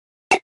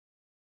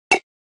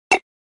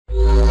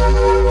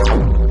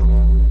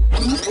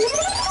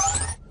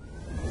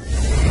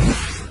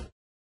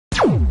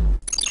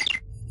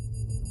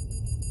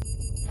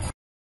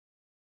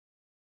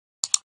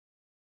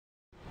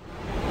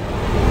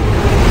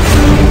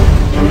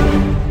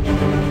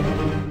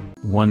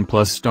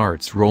OnePlus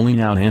starts rolling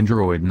out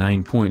Android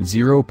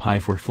 9.0 Pie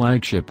for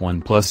flagship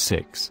OnePlus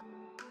 6.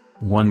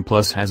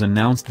 OnePlus has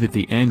announced that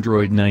the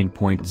Android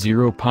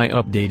 9.0 Pie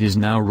update is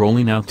now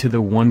rolling out to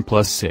the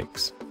OnePlus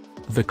 6.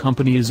 The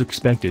company is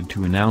expected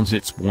to announce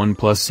its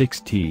OnePlus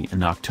 6T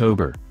in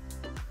October.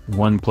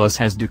 OnePlus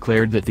has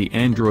declared that the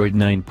Android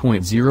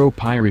 9.0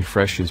 Pie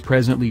refresh is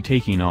presently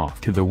taking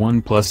off to the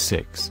OnePlus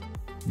 6.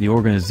 The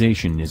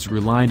organization is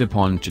relied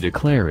upon to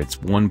declare its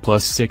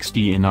OnePlus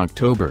 6T in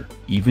October,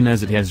 even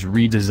as it has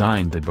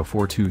redesigned the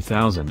before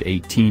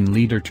 2018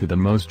 leader to the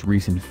most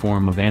recent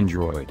form of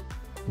Android.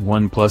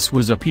 OnePlus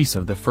was a piece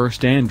of the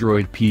first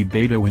Android P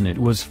beta when it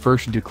was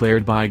first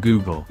declared by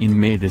Google in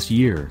May this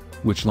year,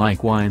 which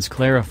likewise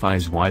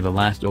clarifies why the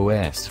last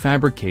OS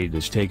fabricate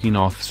is taking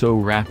off so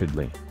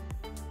rapidly.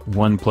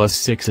 OnePlus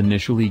 6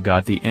 initially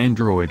got the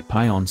Android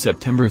Pie on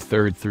September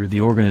 3 through the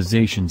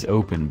organization's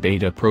open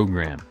beta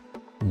program.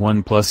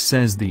 OnePlus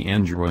says the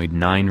Android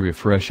 9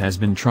 refresh has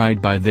been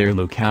tried by their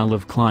locale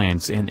of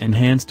clients and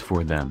enhanced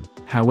for them,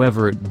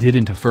 however it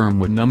didn't affirm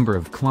what number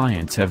of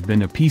clients have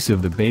been a piece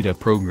of the beta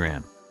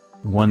program.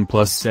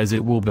 OnePlus says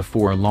it will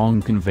before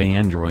long convey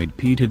Android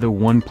P to the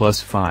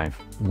OnePlus 5,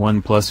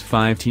 OnePlus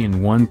 5T and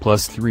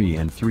OnePlus 3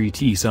 and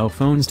 3T cell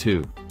phones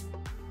too.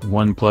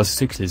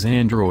 OnePlus 6's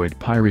Android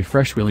Pie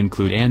refresh will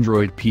include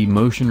Android P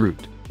motion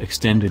root,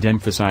 extended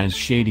emphasize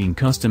shading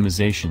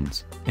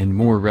customizations, and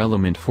more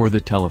relevant for the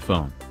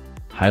telephone.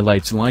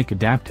 Highlights like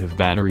adaptive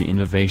battery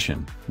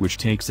innovation, which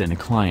takes in a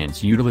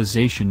client's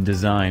utilization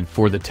design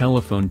for the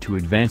telephone to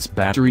advance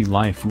battery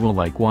life, will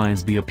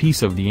likewise be a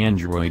piece of the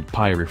Android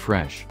Pie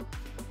refresh.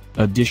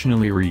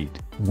 Additionally, read,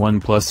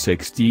 OnePlus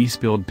 6T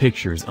spilled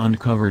pictures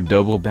uncovered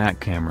double back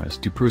cameras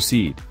to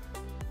proceed.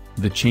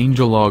 The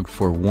changelog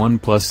for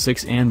OnePlus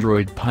 6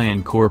 Android Pie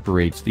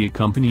incorporates the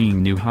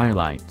accompanying new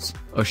highlights,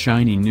 a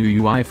shiny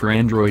new UI for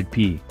Android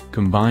P,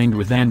 combined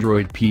with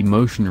Android P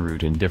motion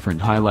root and different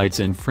highlights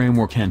and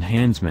framework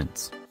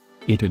enhancements.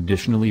 It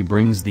additionally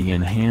brings the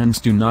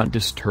enhanced Do Not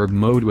Disturb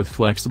mode with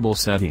flexible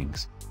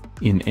settings.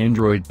 In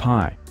Android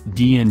Pie,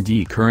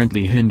 DND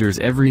currently hinders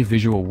every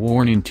visual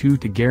warning to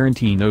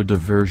guarantee no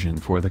diversion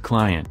for the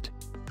client.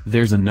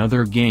 There's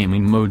another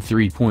gaming mode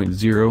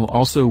 3.0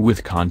 also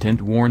with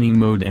content warning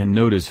mode and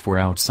notice for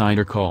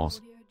outsider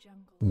calls.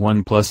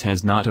 OnePlus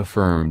has not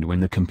affirmed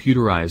when the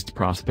computerized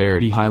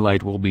prosperity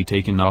highlight will be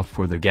taken off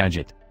for the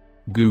gadget.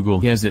 Google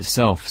has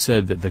itself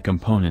said that the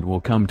component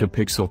will come to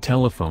Pixel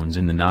telephones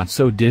in the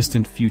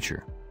not-so-distant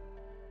future.